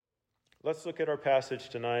Let's look at our passage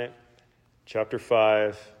tonight, chapter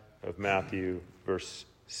 5 of Matthew, verse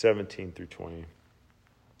 17 through 20.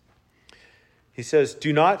 He says,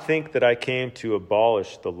 "Do not think that I came to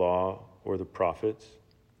abolish the law or the prophets.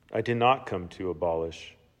 I did not come to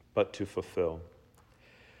abolish, but to fulfill.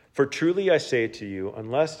 For truly I say to you,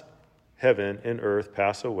 unless heaven and earth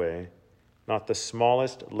pass away, not the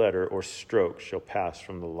smallest letter or stroke shall pass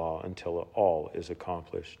from the law until all is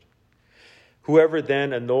accomplished. Whoever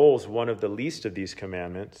then annuls one of the least of these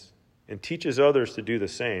commandments and teaches others to do the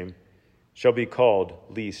same shall be called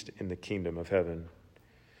least in the kingdom of heaven.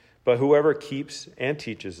 But whoever keeps and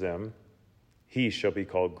teaches them, he shall be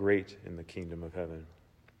called great in the kingdom of heaven.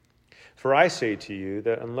 For I say to you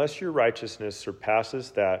that unless your righteousness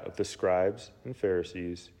surpasses that of the scribes and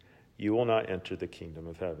Pharisees, you will not enter the kingdom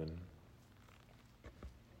of heaven."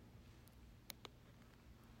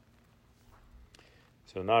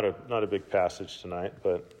 So not a big passage tonight,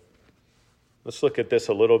 but let's look at this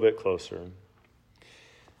a little bit closer.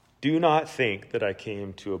 Do not think that I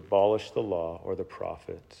came to abolish the law or the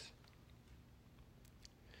prophets.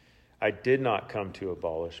 I did not come to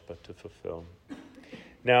abolish, but to fulfill.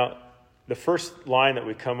 Now, the first line that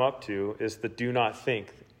we come up to is the do not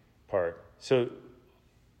think part. So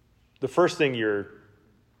the first thing you're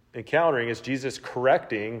encountering is Jesus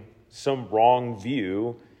correcting some wrong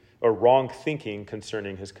view or wrong thinking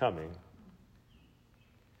concerning his coming.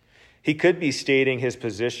 He could be stating his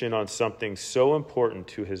position on something so important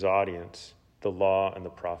to his audience, the law and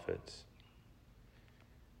the prophets.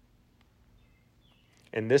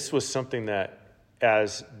 And this was something that,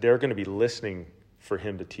 as they're going to be listening for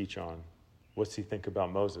him to teach on, what's he think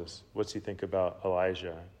about Moses? What's he think about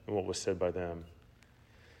Elijah and what was said by them?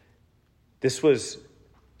 This was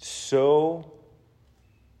so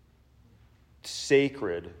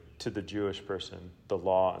sacred to the Jewish person, the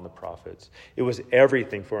law and the prophets. It was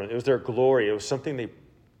everything for them. It was their glory. It was something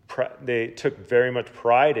they took very much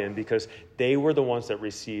pride in because they were the ones that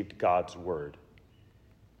received God's word.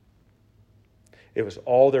 It was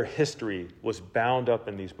all their history was bound up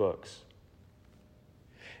in these books.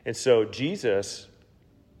 And so Jesus,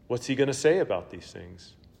 what's he going to say about these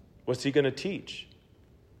things? What's he going to teach?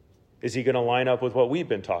 Is he going to line up with what we've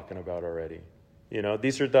been talking about already? You know,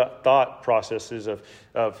 these are the thought processes of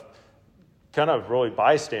kind of really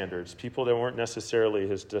bystanders, people that weren't necessarily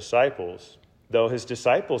his disciples. Though his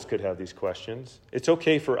disciples could have these questions. It's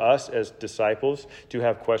okay for us as disciples to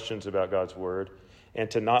have questions about God's word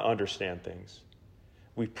and to not understand things.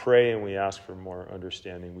 We pray and we ask for more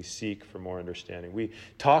understanding. We seek for more understanding. We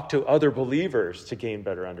talk to other believers to gain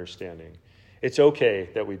better understanding. It's okay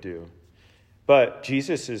that we do. But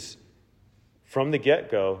Jesus is, from the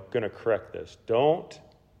get-go, going to correct this. Don't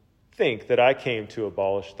think that I came to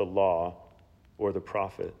abolish the law or the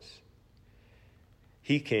prophets.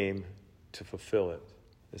 He came to fulfill it,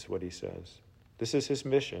 is what he says. This is his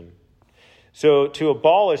mission. So to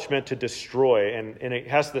abolish meant to destroy, and it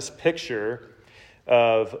has this picture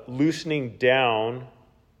of loosening down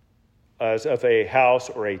as of a house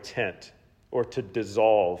or a tent, or to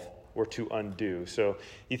dissolve or to undo. So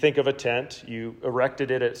you think of a tent, you erected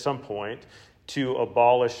it at some point. To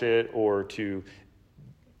abolish it or to,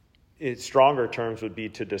 its stronger terms would be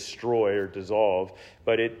to destroy or dissolve,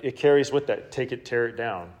 but it carries with that, tear it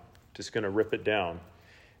down. Just going to rip it down.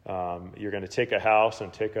 You're going to take a house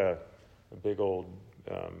and take a big old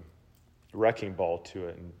wrecking ball to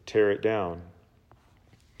it and tear it down.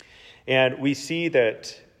 And we see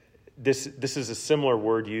that this is a similar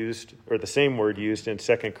word used, or the same word used in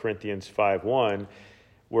 2 Corinthians 5:1,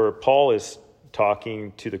 where Paul is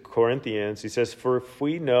talking to the Corinthians. He says, "For if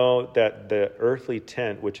we know that the earthly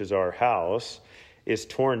tent, which is our house, is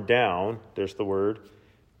torn down," there's the word,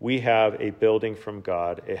 "we have a building from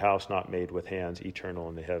God, a house not made with hands, eternal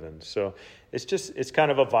in the heavens." So it's kind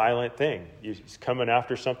of a violent thing. He's coming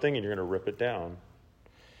after something and you're going to rip it down.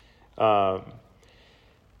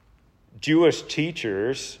 Jewish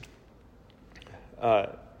teachers,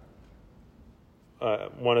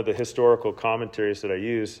 one of the historical commentaries that I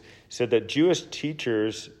use said that Jewish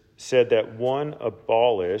teachers said that one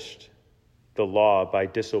abolished the law by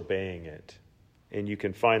disobeying it. And you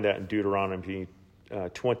can find that in Deuteronomy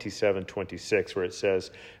 27:26, where it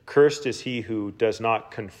says, "Cursed is he who does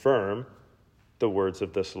not confirm the words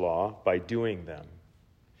of this law by doing them."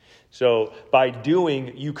 So by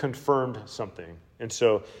doing, you confirmed something. And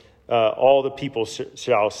so all the people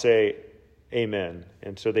shall say amen.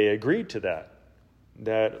 And so they agreed to that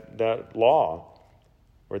law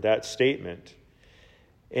or that statement.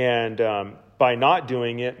 And by not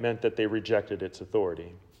doing it meant that they rejected its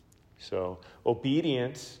authority. So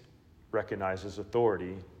obedience recognizes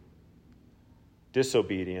authority.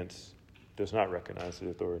 Disobedience does not recognize the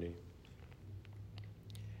authority.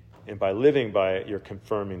 And by living by it, you're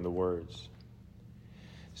confirming the words.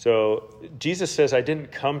 So Jesus says, I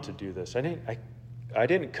didn't come to do this. I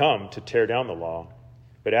didn't come to tear down the law,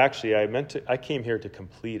 but actually I came here to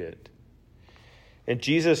complete it. And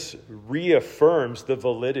Jesus reaffirms the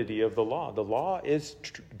validity of the law. The law is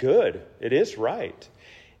good. It is right.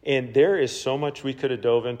 And there is so much we could have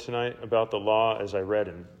dove in tonight about the law, as I read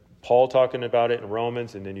in Paul talking about it in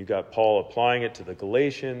Romans, and then you got Paul applying it to the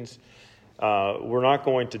Galatians. We're not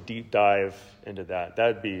going to deep dive into that.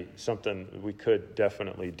 That'd be something we could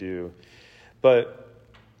definitely do. But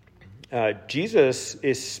Jesus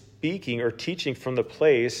is speaking or teaching from the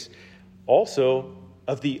place also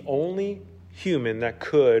of the only human that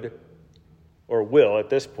could or will at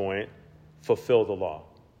this point fulfill the law.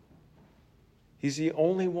 He's the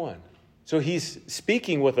only one. So he's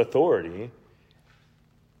speaking with authority.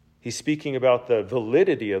 He's speaking about the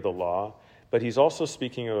validity of the law, but he's also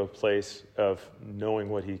speaking of a place of knowing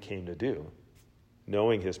what he came to do,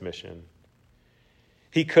 knowing his mission.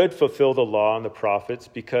 He could fulfill the law and the prophets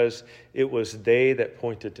because it was they that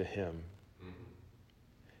pointed to him.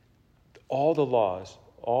 All the laws,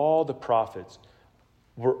 all the prophets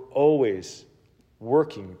were always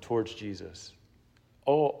working towards Jesus.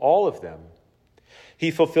 All of them.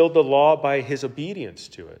 He fulfilled the law by his obedience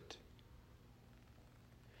to it.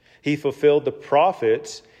 He fulfilled the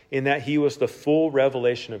prophets in that he was the full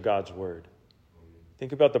revelation of God's word.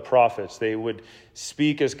 Think about the prophets. They would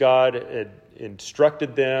speak as God had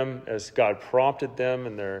instructed them, as God prompted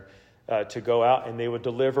them to go out, and they would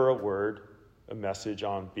deliver a word, a message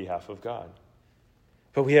on behalf of God.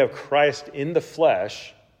 But we have Christ in the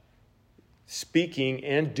flesh speaking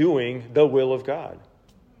and doing the will of God.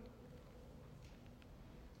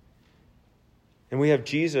 And we have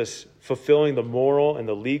Jesus fulfilling the moral and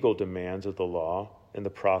the legal demands of the law and the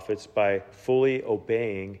prophets by fully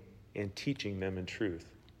obeying and teaching them in truth.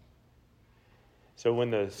 So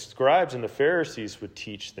when the scribes and the Pharisees would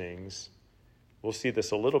teach things, we'll see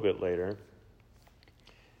this a little bit later,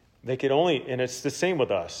 they could only, and it's the same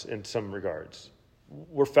with us in some regards.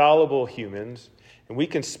 We're fallible humans, and we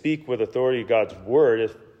can speak with authority God's word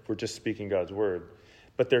if we're just speaking God's word.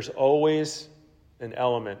 But there's always an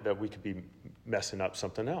element that we could be messing up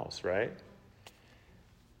something else, right?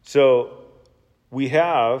 So we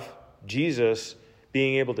have Jesus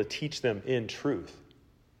being able to teach them in truth.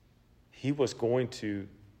 He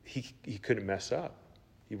couldn't mess up.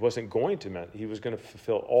 He wasn't going to mess. He was going to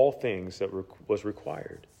fulfill all things that was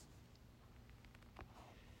required.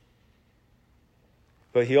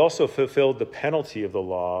 But he also fulfilled the penalty of the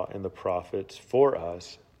law and the prophets for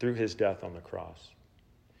us through his death on the cross.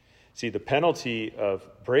 See, the penalty of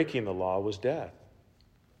breaking the law was death.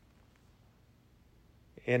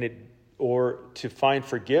 Or to find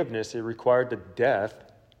forgiveness, it required the death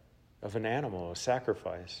of an animal, a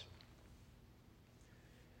sacrifice.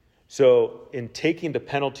 So in taking the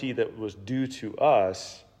penalty that was due to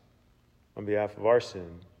us on behalf of our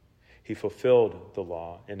sin, he fulfilled the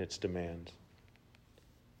law and its demands.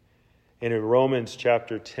 And in Romans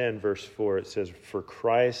chapter 10, verse 4, it says, "For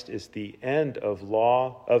Christ is the end of the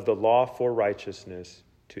law for righteousness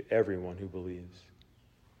to everyone who believes."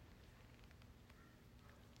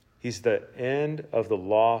 He's the end of the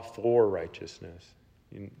law for righteousness.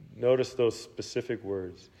 You notice those specific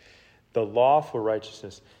words. The law for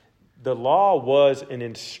righteousness. The law was an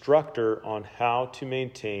instructor on how to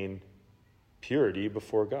maintain purity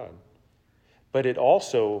before God. But it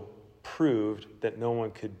also proved that no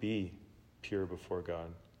one could be pure before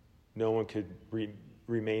God. No one could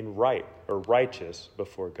remain right or righteous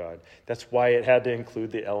before God. That's why it had to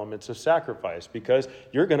include the elements of sacrifice, because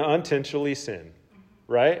you're going to unintentionally sin,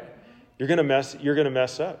 right? You're going to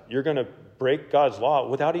mess up. You're going to break God's law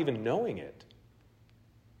without even knowing it.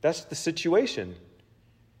 That's the situation.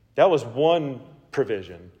 That was one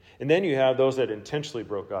provision. And then you have those that intentionally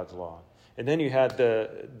broke God's law. And then you had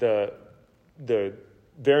the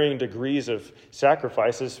varying degrees of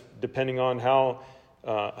sacrifices depending on how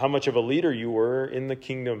much of a leader you were in the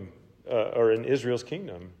kingdom or in Israel's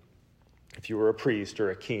kingdom. If you were a priest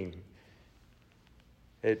or a king,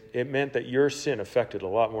 it meant that your sin affected a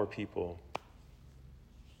lot more people.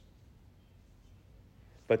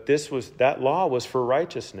 But that law was for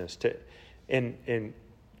righteousness. In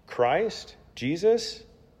Christ, Jesus,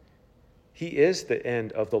 he is the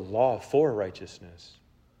end of the law for righteousness.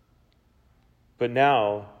 But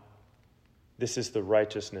now, this is the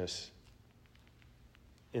righteousness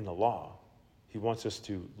in the law. He wants us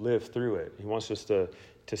to live through it. He wants us to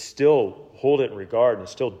still hold it in regard and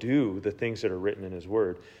still do the things that are written in his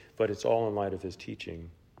word. But it's all in light of his teaching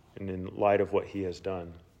and in light of what he has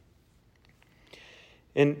done.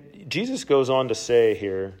 And Jesus goes on to say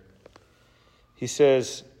here, he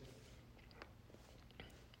says,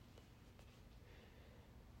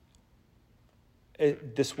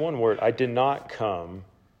 this one word, I did not come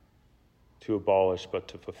to abolish, but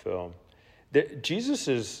to fulfill. Jesus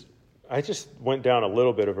is, I just went down a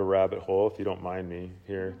little bit of a rabbit hole, if you don't mind me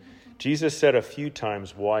here. Jesus said a few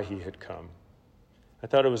times why he had come. I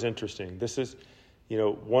thought it was interesting. This is,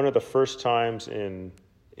 one of the first times in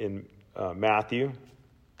Matthew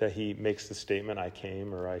that he makes the statement, I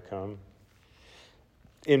came or I come.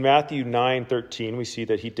 In Matthew 9:13, we see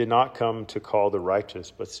that he did not come to call the righteous,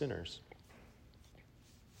 but sinners.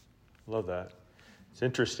 Love that. It's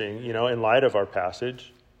interesting, in light of our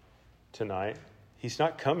passage tonight, he's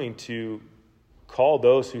not coming to call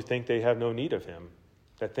those who think they have no need of him,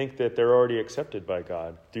 that think that they're already accepted by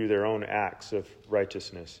God through their own acts of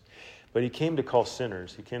righteousness. But he came to call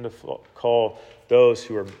sinners. He came to call those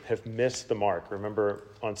who have missed the mark. Remember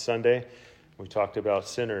on Sunday, we talked about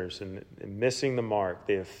sinners and missing the mark.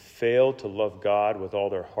 They have failed to love God with all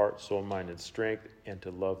their heart, soul, mind, and strength, and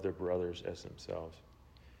to love their brothers as themselves.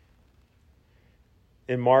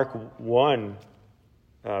 In Mark 1,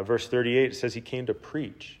 verse 38, it says he came to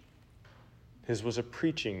preach. His was a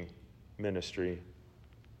preaching ministry.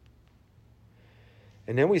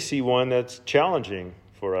 And then we see one that's challenging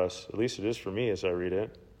for us, at least it is for me as I read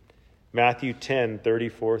it. Matthew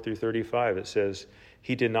 10:34 through 35, it says,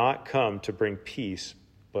 he did not come to bring peace,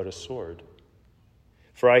 but a sword.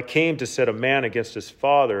 For I came to set a man against his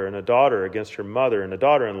father, and a daughter against her mother, and a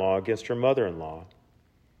daughter-in-law against her mother-in-law.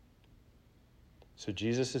 So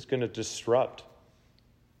Jesus is going to disrupt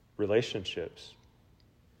relationships.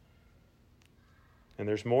 And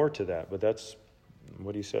there's more to that, but that's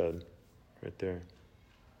what he said right there.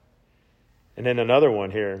 And then another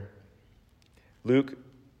one here, Luke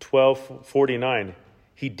 12:49,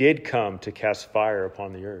 he did come to cast fire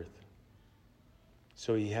upon the earth.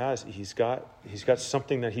 So he's got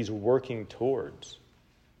something that he's working towards,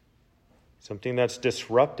 something that's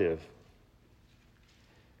disruptive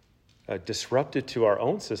to our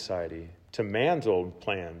own society, to man's old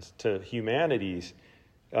plans, to humanity's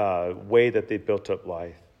way that they built up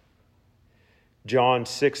life. John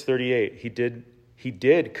 6:38, he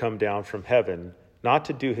did come down from heaven, not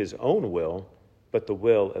to do his own will, but the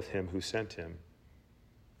will of him who sent him.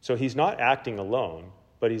 So he's not acting alone,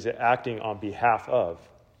 but he's acting on behalf of.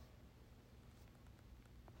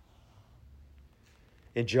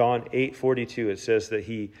 In John 8:42, it says that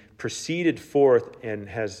he proceeded forth and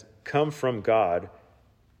has come from God.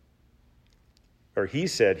 Or he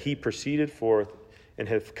said, he proceeded forth and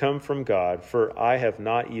have come from God, for I have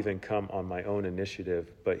not even come on my own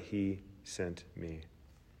initiative, but he sent me.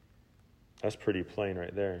 That's pretty plain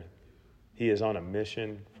right there. He is on a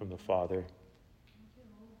mission from the Father.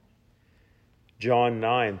 John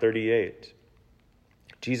 9:38.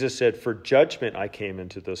 Jesus said, for judgment I came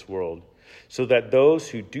into this world, so that those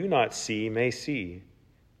who do not see may see,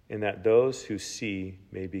 and that those who see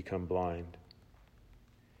may become blind.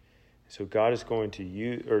 So God is going to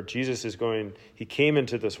use, or Jesus is going, he came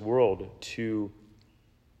into this world to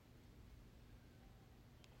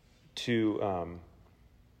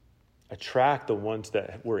attract the ones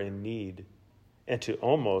that were in need and to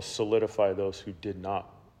almost solidify those who did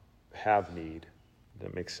not have need.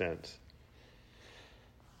 That makes sense.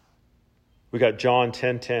 We got John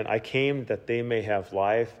 10:10. I came that they may have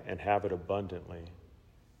life and have it abundantly.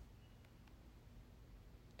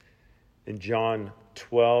 In John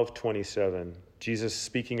 12:27, Jesus,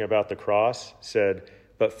 speaking about the cross, said,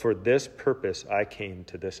 but for this purpose I came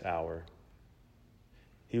to this hour.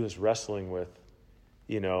 He was wrestling with,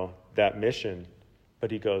 that mission.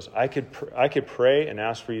 But he goes, I could pray and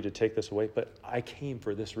ask for you to take this away, but I came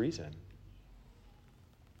for this reason.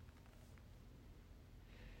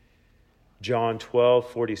 John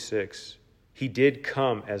 12:46, he did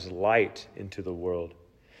come as light into the world,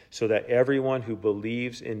 so that everyone who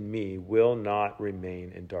believes in me will not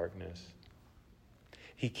remain in darkness.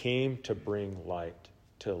 He came to bring light,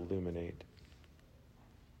 to illuminate.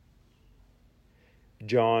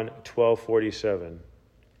 John 12:47,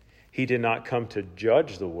 he did not come to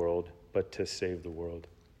judge the world, but to save the world.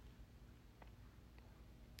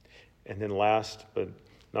 And then last but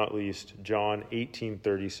not least, John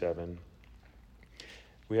 18:37.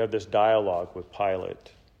 We have this dialogue with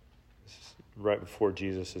Pilate right before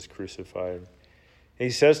Jesus is crucified. And he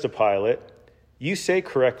says to Pilate, you say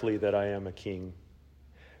correctly that I am a king.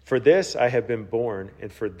 For this I have been born,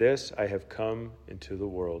 and for this I have come into the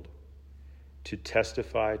world, to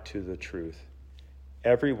testify to the truth.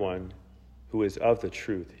 Everyone who is of the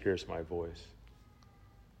truth hears my voice.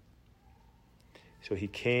 So he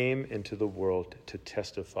came into the world to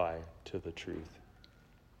testify to the truth,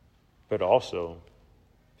 but also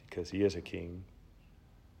because he is a king.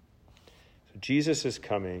 So Jesus is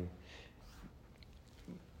coming,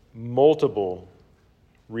 multiple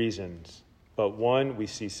reasons, but one, we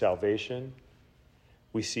see salvation.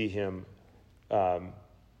 We see him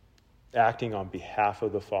acting on behalf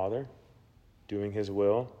of the Father, doing his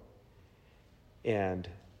will, and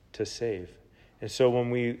to save. And so when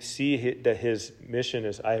we see that his mission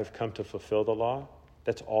is, I have come to fulfill the law,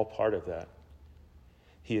 that's all part of that.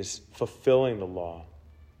 He is fulfilling the law.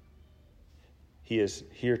 He is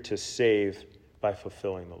here to save by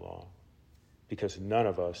fulfilling the law, because none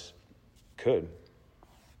of us could.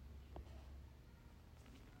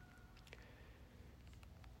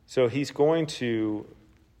 So he's going to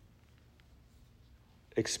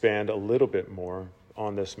expand a little bit more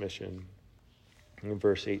on this mission in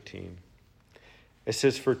verse 18. It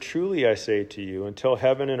says, "For truly I say to you, until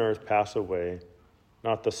heaven and earth pass away,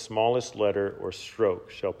 not the smallest letter or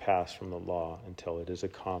stroke shall pass from the law until it is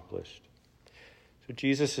accomplished." So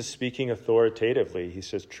Jesus is speaking authoritatively. He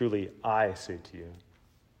says, truly I say to you.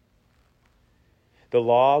 The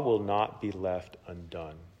law will not be left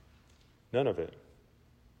undone. None of it.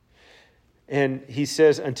 And he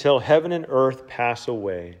says, until heaven and earth pass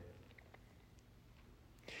away.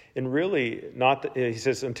 And really, he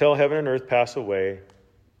says, until heaven and earth pass away,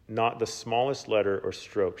 not the smallest letter or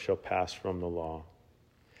stroke shall pass from the law.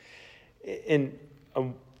 And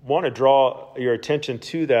I want to draw your attention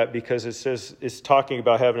to that because it says it's talking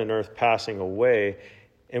about heaven and earth passing away.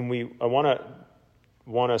 And I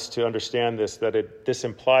want us to understand this, that this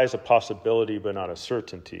implies a possibility but not a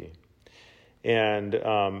certainty. And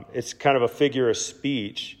it's kind of a figure of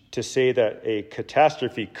speech to say that a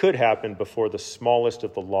catastrophe could happen before the smallest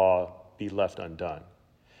of the law be left undone.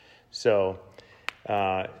 So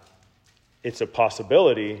it's a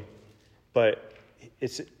possibility, but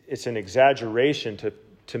it's an exaggeration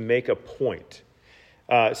to make a point.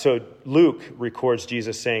 So Luke records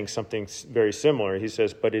Jesus saying something very similar. He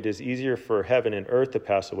says, "But it is easier for heaven and earth to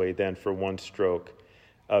pass away than for one stroke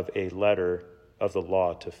of a letter of the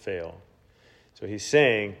law to fail." So he's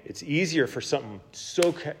saying it's easier for something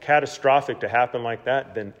so catastrophic to happen like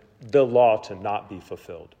that than the law to not be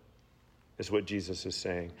fulfilled, is what Jesus is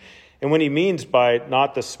saying. And when he means by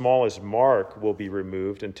not the smallest mark will be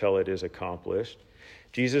removed until it is accomplished,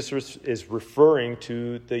 Jesus is referring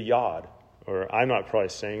to the yod, or I'm not probably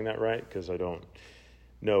saying that right because I don't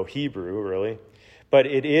know Hebrew really, but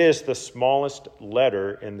it is the smallest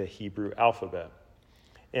letter in the Hebrew alphabet.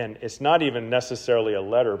 And it's not even necessarily a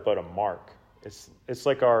letter, but a mark. It's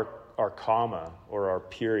like our comma or our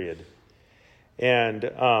period. And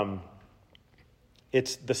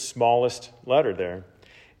it's the smallest letter there.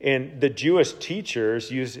 And the Jewish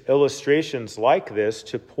teachers use illustrations like this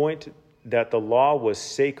to point that the law was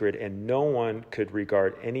sacred and no one could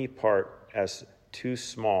regard any part as too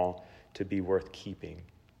small to be worth keeping.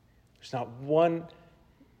 There's not 1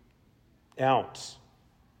 ounce,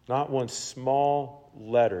 not one small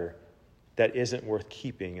letter that isn't worth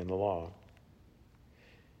keeping in the law.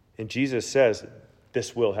 And Jesus says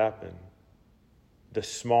this will happen. The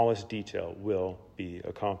smallest detail will be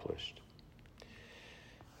accomplished.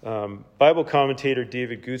 Bible commentator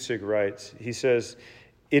David Gutzig writes, he says,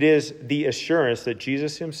 "It is the assurance that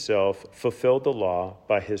Jesus himself fulfilled the law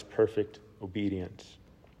by his perfect obedience."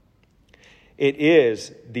 It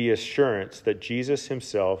is the assurance that Jesus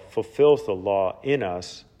himself fulfills the law in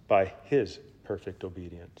us by his perfect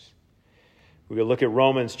obedience. We will look at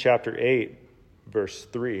Romans chapter 8, verse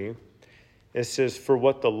 3. It says, "For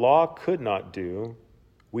what the law could not do,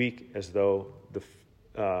 weak as through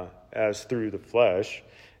the flesh,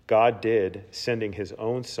 God did, sending his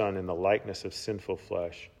own Son in the likeness of sinful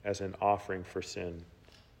flesh as an offering for sin.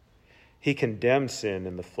 He condemned sin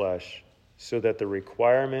in the flesh so that the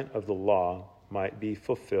requirement of the law might be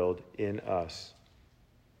fulfilled in us."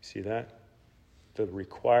 See that? The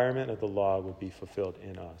requirement of the law would be fulfilled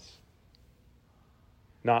in us.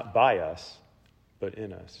 Not by us, but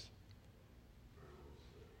in us.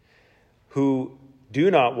 Who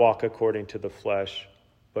do not walk according to the flesh,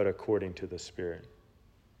 but according to the Spirit.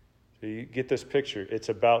 So you get this picture. It's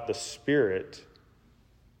about the Spirit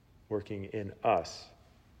working in us,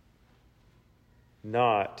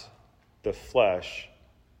 not the flesh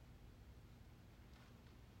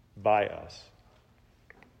by us.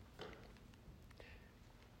 I'm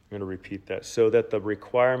going to repeat that. So that the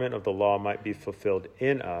requirement of the law might be fulfilled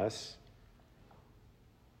in us,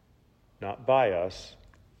 not by us,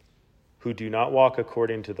 who do not walk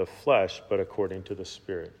according to the flesh, but according to the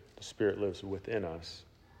Spirit. The Spirit lives within us.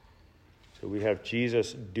 So we have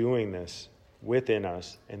Jesus doing this within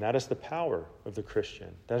us. And that is the power of the Christian.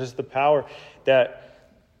 That is the power that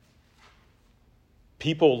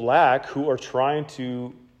people lack who are trying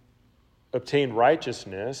to obtain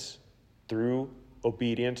righteousness through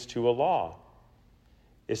obedience to a law.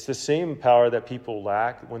 It's the same power that people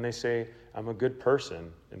lack when they say, I'm a good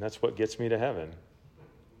person, and that's what gets me to heaven.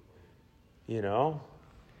 You know?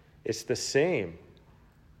 It's the same.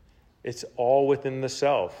 It's all within the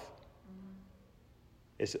self.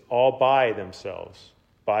 It's all by themselves,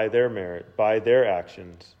 by their merit, by their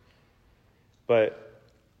actions. But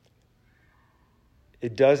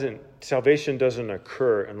salvation doesn't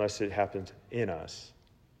occur unless it happens in us.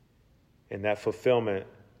 And that fulfillment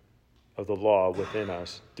of the law within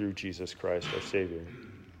us through Jesus Christ, our Savior.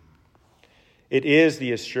 It is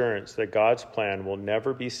the assurance that God's plan will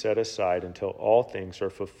never be set aside until all things are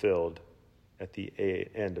fulfilled at the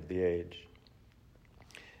end of the age.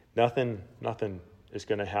 Nothing is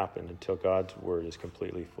going to happen until God's word is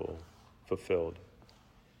completely fulfilled.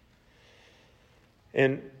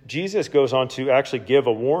 And Jesus goes on to actually give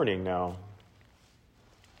a warning now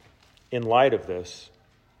in light of this.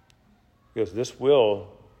 He goes,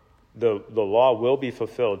 the law will be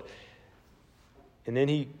fulfilled. And then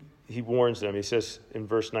he warns them. He says in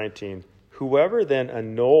verse 19, whoever then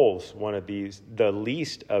annuls one of these, the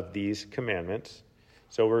least of these commandments,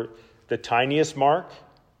 so we're the tiniest mark,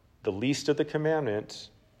 the least of the commandments,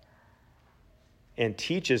 and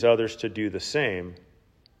teaches others to do the same,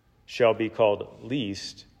 shall be called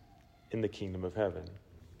least in the kingdom of heaven.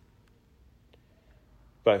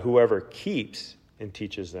 But whoever keeps and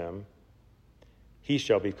teaches them, he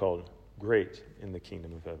shall be called great in the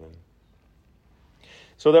kingdom of heaven.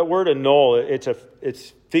 So that word annul,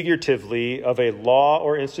 it's figuratively of a law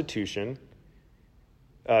or institution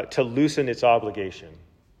to loosen its obligation.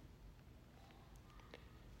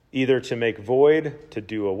 Either to make void, to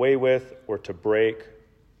do away with, or to break,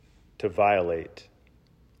 to violate.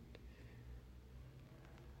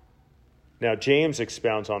 Now, James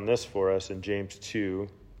expounds on this for us in James 2,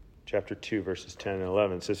 chapter 2, verses 10 and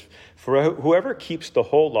 11. It says, for whoever keeps the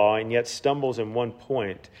whole law and yet stumbles in one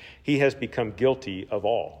point, he has become guilty of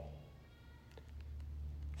all.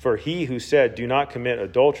 For he who said, do not commit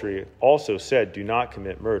adultery, also said, do not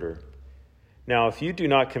commit murder. Now, if you do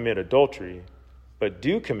not commit adultery, but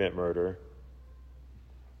do commit murder,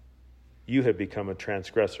 you have become a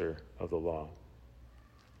transgressor of the law.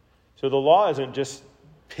 So the law isn't just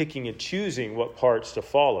picking and choosing what parts to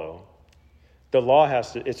follow. The law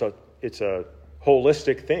it's a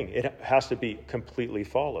holistic thing. It has to be completely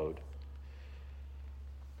followed.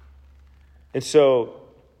 And so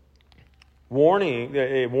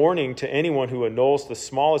a warning to anyone who annuls the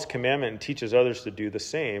smallest commandment and teaches others to do the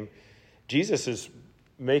same, Jesus is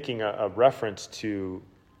making a reference to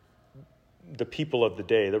the people of the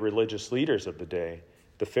day, the religious leaders of the day,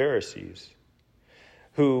 the Pharisees,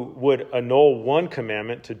 who would annul one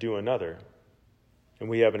commandment to do another. And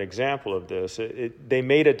we have an example of this. They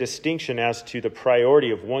made a distinction as to the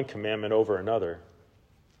priority of one commandment over another.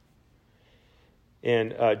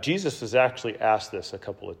 And Jesus was actually asked this a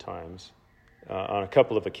couple of times, on a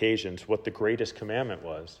couple of occasions, what the greatest commandment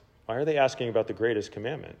was. Why are they asking about the greatest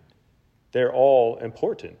commandment? They're all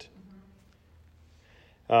important.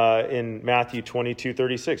 In Matthew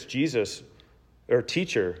 22:36, Jesus, or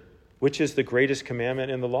teacher, which is the greatest commandment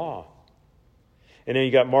in the law? And then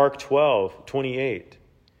you got Mark 12:28.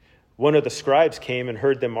 One of the scribes came and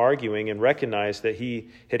heard them arguing and recognized that he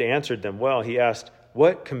had answered them well. He asked,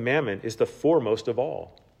 what commandment is the foremost of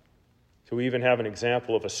all? So we even have an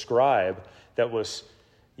example of a scribe that was,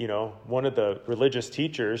 one of the religious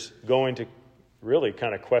teachers going to really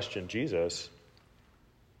kind of question Jesus.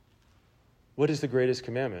 What is the greatest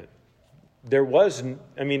commandment?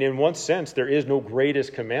 In one sense, there is no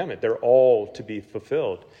greatest commandment. They're all to be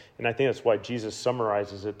fulfilled. And I think that's why Jesus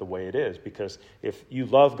summarizes it the way it is, because if you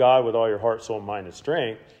love God with all your heart, soul, mind, and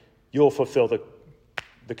strength, you'll fulfill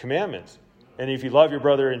the commandments. And if you love your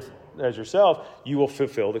brother as yourself, you will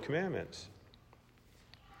fulfill the commandments.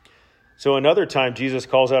 So another time, Jesus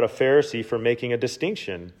calls out a Pharisee for making a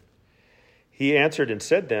distinction. He answered and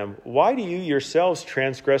said to them, why do you yourselves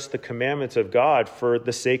transgress the commandments of God for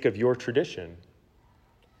the sake of your tradition?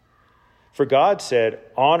 For God said,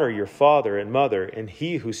 honor your father and mother, and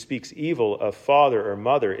he who speaks evil of father or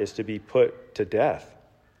mother is to be put to death.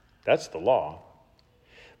 That's the law.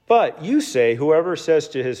 But you say, whoever says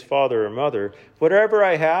to his father or mother, whatever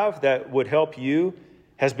I have that would help you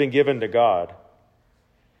has been given to God.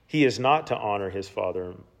 He is not to honor his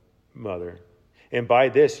father and mother. And by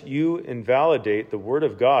this, you invalidate the word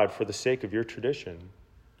of God for the sake of your tradition.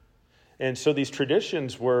 And so these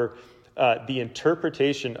traditions were the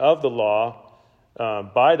interpretation of the law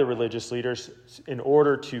by the religious leaders in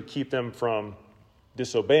order to keep them from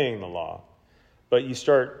disobeying the law. But you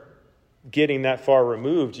start getting that far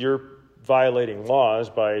removed, you're violating laws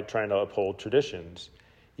by trying to uphold traditions.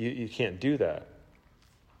 You can't do that.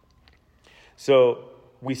 So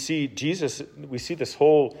we see this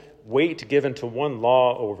whole weight given to one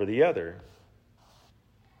law over the other.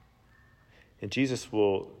 And Jesus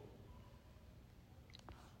will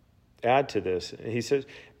add to this. He says,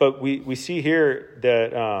 but we see here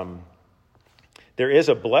that there is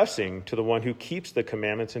a blessing to the one who keeps the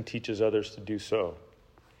commandments and teaches others to do so.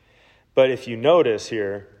 But if you notice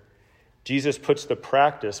here, Jesus puts the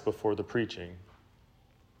practice before the preaching.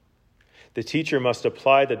 The teacher must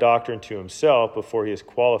apply the doctrine to himself before he is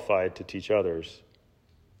qualified to teach others.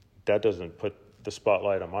 That doesn't put the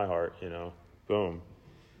spotlight on my heart, Boom.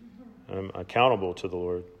 I'm accountable to the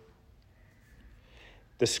Lord.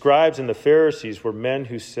 The scribes and the Pharisees were men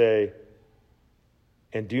who say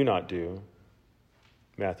and do not do,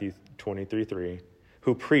 Matthew 23:3,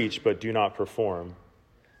 who preach but do not perform.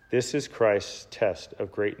 This is Christ's test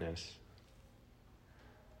of greatness.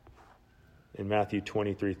 In Matthew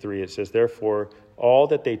 23:3, it says, therefore, all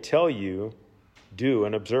that they tell you, do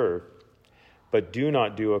and observe, but do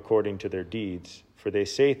not do according to their deeds, for they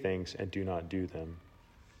say things and do not do them.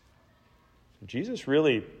 Jesus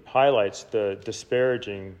really highlights the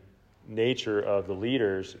disparaging nature of the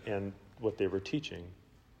leaders and what they were teaching.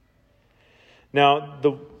 Now,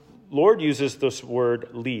 the Lord uses this word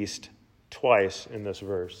least twice in this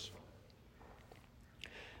verse.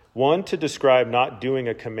 One, to describe not doing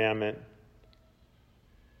a commandment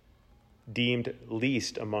deemed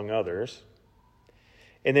least among others.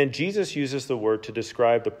 And then Jesus uses the word to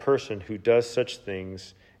describe the person who does such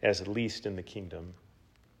things as least in the kingdom.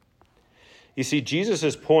 You see,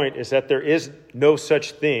 Jesus' point is that there is no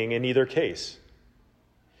such thing in either case.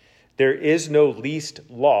 There is no least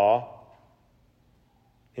law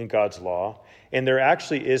in God's law, and there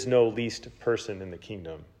actually is no least person in the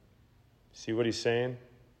kingdom. See what he's saying?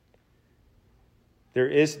 There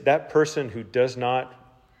is that person who does not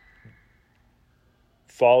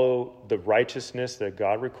follow the righteousness that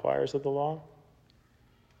God requires of the law.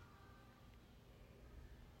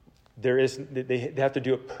 They have to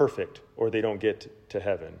do it perfect or they don't get to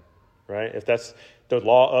heaven, right? If that's the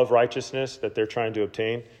law of righteousness that they're trying to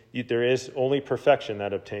obtain, there is only perfection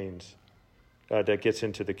that obtains, that gets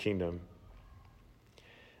into the kingdom.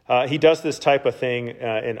 He does this type of thing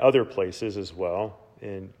in other places as well,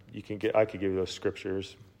 and I could give you those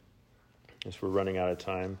scriptures as we're running out of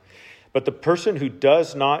time. But the person who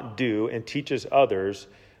does not do and teaches others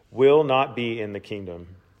will not be in the kingdom,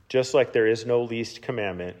 just like there is no least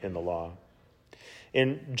commandment in the law.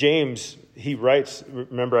 In James, he writes,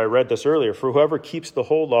 remember I read this earlier, for whoever keeps the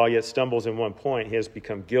whole law yet stumbles in one point, he has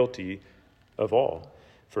become guilty of all.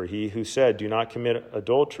 For he who said, do not commit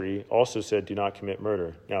adultery, also said, do not commit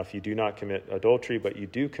murder. Now, if you do not commit adultery, but you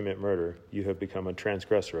do commit murder, you have become a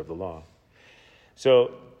transgressor of the law.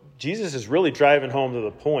 So Jesus is really driving home to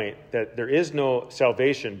the point that there is no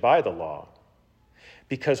salvation by the law.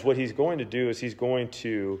 Because what he's going to do is he's going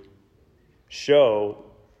to show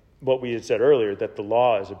what we had said earlier, that the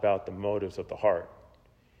law is about the motives of the heart.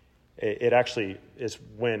 It actually is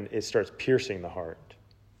when it starts piercing the heart.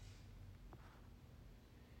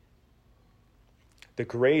 The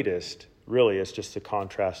greatest really is just to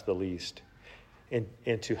contrast the least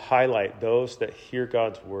and to highlight those that hear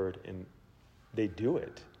God's word and they do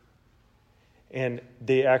it. And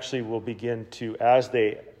they actually will begin to, as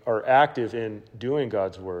they are active in doing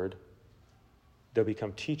God's word, they'll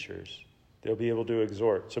become teachers. They'll be able to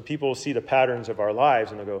exhort. So people will see the patterns of our lives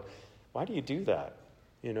and they'll go, why do you do that?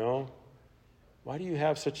 Why do you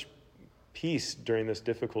have such peace during this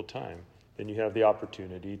difficult time? Then you have the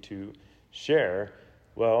opportunity to share,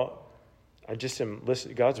 well, I just am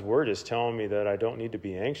listening. God's word is telling me that I don't need to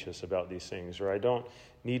be anxious about these things, or I don't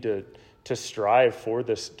need to strive for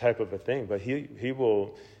this type of a thing. But he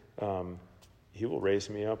will raise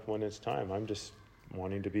me up when it's time. I'm just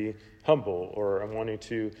wanting to be humble, or I'm wanting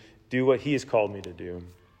to do what he has called me to do.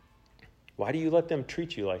 Why do you let them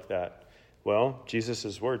treat you like that? Well,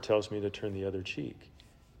 Jesus' word tells me to turn the other cheek.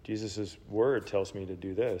 Jesus' word tells me to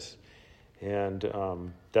do this. And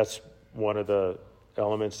that's one of the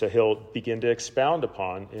elements that he'll begin to expound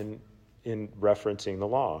upon in referencing the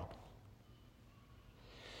law.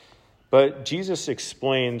 But Jesus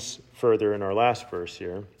explains further in our last verse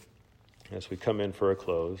here, as we come in for a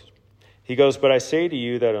close. He goes, but I say to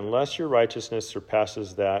you that unless your righteousness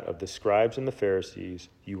surpasses that of the scribes and the Pharisees,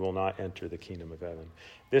 you will not enter the kingdom of heaven.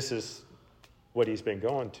 This is what he's been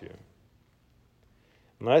going to.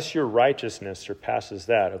 Unless your righteousness surpasses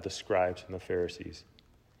that of the scribes and the Pharisees,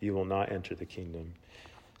 you will not enter the kingdom.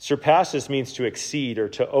 Surpasses means to exceed or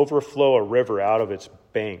to overflow a river out of its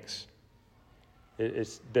banks.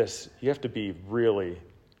 It's this, you have to be really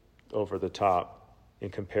over the top in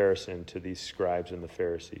comparison to these scribes and the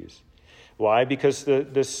Pharisees. Why? Because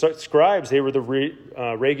the scribes, they were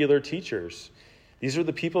the regular teachers. These are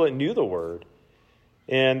the people that knew the word.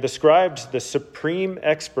 And the scribes, the supreme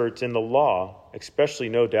experts in the law, especially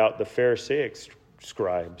no doubt the Pharisaic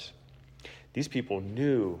scribes, these people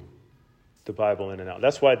knew the Bible in and out.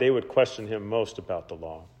 That's why they would question him most about the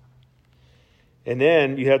law. And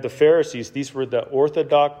then you have the Pharisees. These were the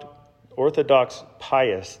orthodox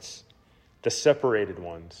pietists, the separated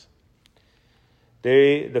ones.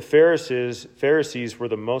 The Pharisees were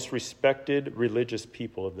the most respected religious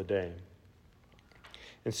people of the day.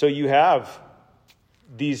 And so you have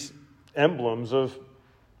these emblems of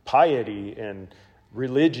piety and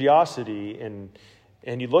religiosity,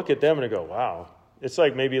 and you look at them and you go, wow. It's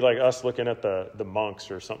like maybe like us looking at the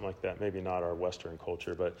monks or something like that. Maybe not our Western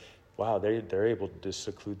culture, but wow, they're able to just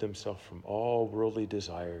seclude themselves from all worldly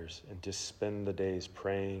desires and just spend the days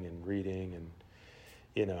praying and reading. And,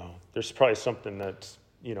 there's probably something that's,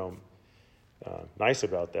 nice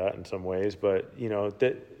about that in some ways. But,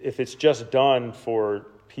 that if it's just done for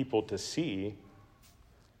people to see,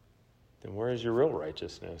 then where is your real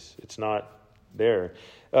righteousness? It's not there.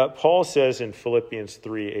 Paul says in Philippians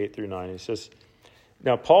 3:8-9, he says,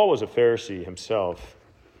 now Paul was a Pharisee himself,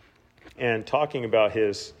 and talking about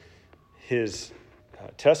his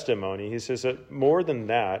testimony, he says that more than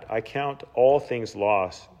that, I count all things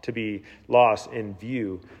to be lost in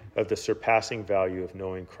view of the surpassing value of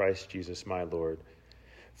knowing Christ Jesus my Lord,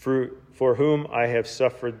 for whom I have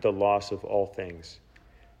suffered the loss of all things,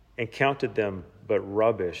 and counted them but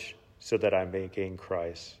rubbish, so that I may gain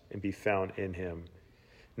Christ and be found in him,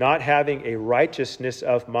 not having a righteousness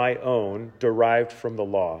of my own derived from the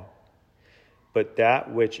law, but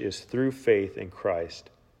that which is through faith in Christ,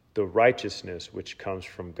 the righteousness which comes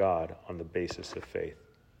from God on the basis of faith.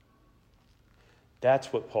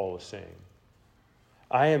 That's what Paul is saying.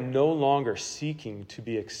 I am no longer seeking to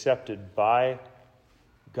be accepted by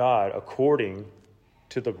God according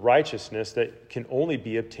to the righteousness that can only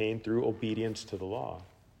be obtained through obedience to the law,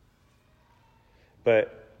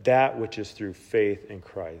 but that which is through faith in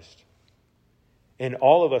Christ. And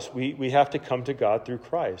all of us, we have to come to God through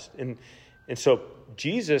Christ. And so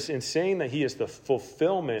Jesus, in saying that he is the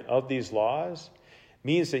fulfillment of these laws,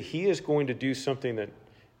 means that he is going to do something that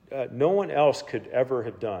no one else could ever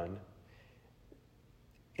have done.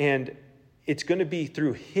 And it's going to be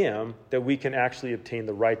through him that we can actually obtain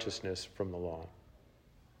the righteousness from the law.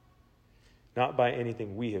 Not by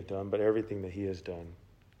anything we have done, but everything that he has done.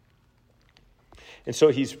 And so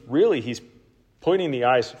he's pointing the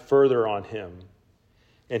eyes further on him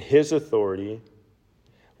and his authority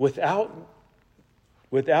without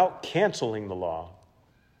canceling the law,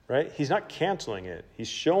 right? He's not canceling it. He's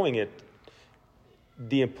showing it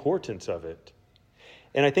the importance of it.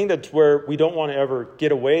 And I think that's where we don't want to ever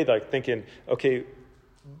get away like thinking, okay,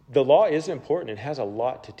 the law is important. It has a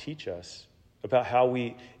lot to teach us about how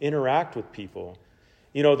we interact with people.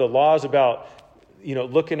 The law is about,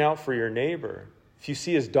 looking out for your neighbor. If you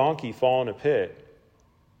see his donkey fall in a pit,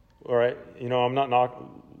 all right, I'm not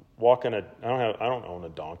walking I don't own a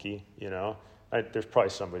donkey, there's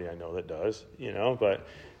probably somebody I know that does, but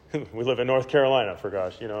we live in North Carolina, for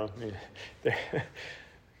gosh,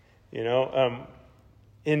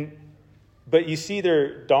 but you see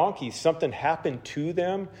their donkeys, something happened to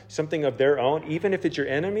them, something of their own, even if it's your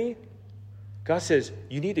enemy, God says,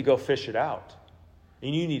 you need to go fish it out,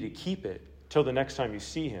 and you need to keep it till the next time you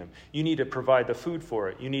see him. You need to provide the food for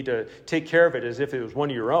it. You need to take care of it as if it was one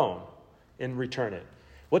of your own and return it.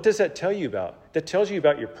 What does that tell you about? That tells you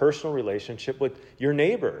about your personal relationship with your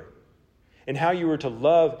neighbor and how you were to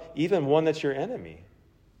love even one that's your enemy.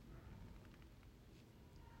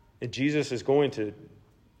 And Jesus is going to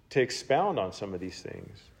expound on some of these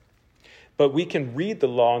things. But we can read the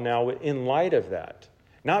law now in light of that.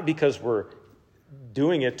 Not because we're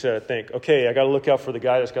doing it to think, okay, I got to look out for the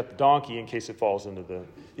guy that's got the donkey in case it falls into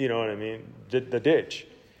the ditch.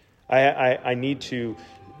 I need to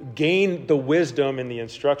gain the wisdom and the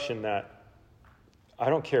instruction that I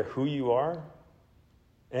don't care who you are,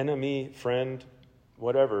 enemy, friend,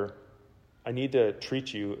 whatever, I need to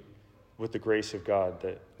treat you with the grace of God,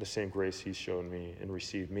 that the same grace he's shown me and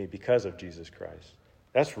received me because of Jesus Christ.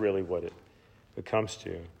 That's really what it comes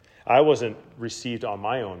to. I wasn't received on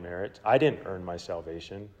my own merit. I didn't earn my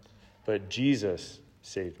salvation, but Jesus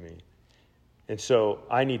saved me. And so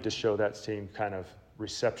I need to show that same kind of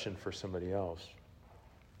reception for somebody else.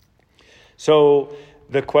 So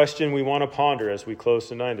the question we want to ponder as we close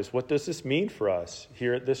tonight is, what does this mean for us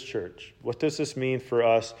here at this church? What does this mean for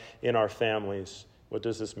us in our families? What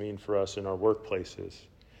does this mean for us in our workplaces?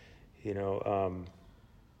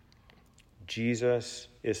 Jesus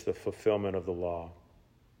is the fulfillment of the law.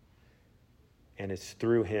 And it's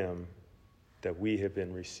through him that we have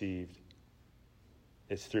been received.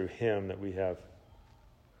 It's through him that we have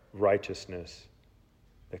righteousness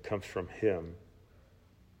that comes from him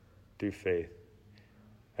through faith.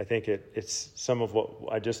 I think it's some of what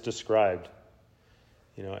I just described,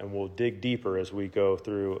 and we'll dig deeper as we go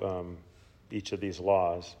through each of these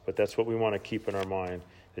laws. But that's what we want to keep in our mind,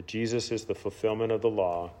 that Jesus is the fulfillment of the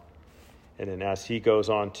law. And then as he goes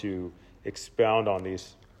on to expound on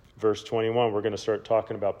these, verse 21, we're going to start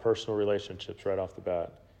talking about personal relationships right off the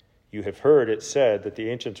bat. You have heard it said that the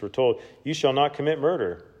ancients were told, you shall not commit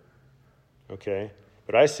murder. Okay?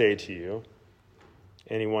 But I say to you,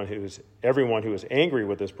 everyone who is angry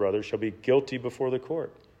with his brother shall be guilty before the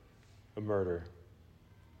court of murder.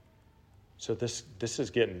 So this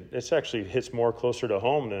actually hits more closer to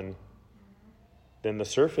home than the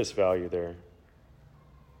surface value there.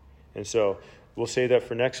 And so we'll say that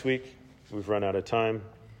for next week. We've run out of time.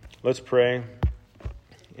 Let's pray,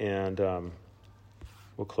 and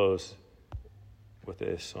we'll close with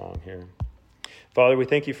this song here. Father, we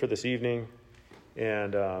thank you for this evening,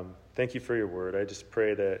 and thank you for your word. I just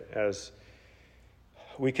pray that as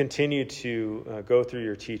we continue to go through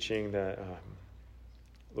your teaching, that,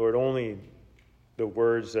 Lord, only the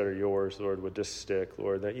words that are yours, Lord, would just stick,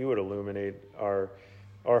 Lord, that you would illuminate our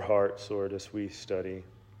hearts, Lord, as we study.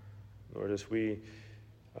 Lord, as we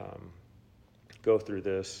go through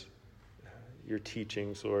this, your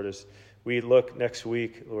teachings, Lord, as we look next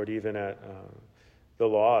week, Lord, even at the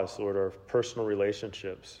laws, Lord, our personal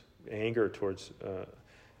relationships, anger towards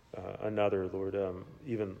another, Lord,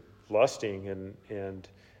 even lusting and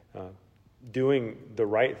doing the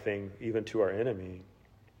right thing even to our enemy.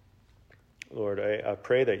 Lord, I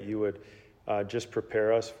pray that you would just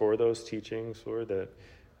prepare us for those teachings, Lord, that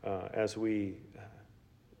as we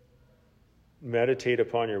meditate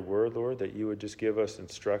upon your word, Lord, that you would just give us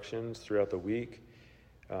instructions throughout the week.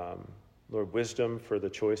 Lord, wisdom for the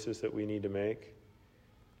choices that we need to make,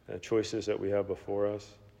 choices that we have before us,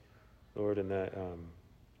 Lord, and that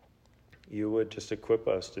you would just equip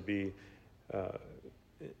us to be,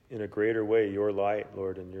 in a greater way, your light,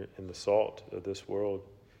 Lord, and the salt of this world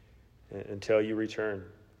until you return.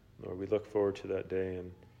 Lord, we look forward to that day,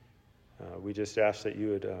 and we just ask that you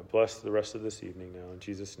would bless the rest of this evening now. In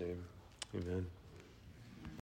Jesus' name. Amen.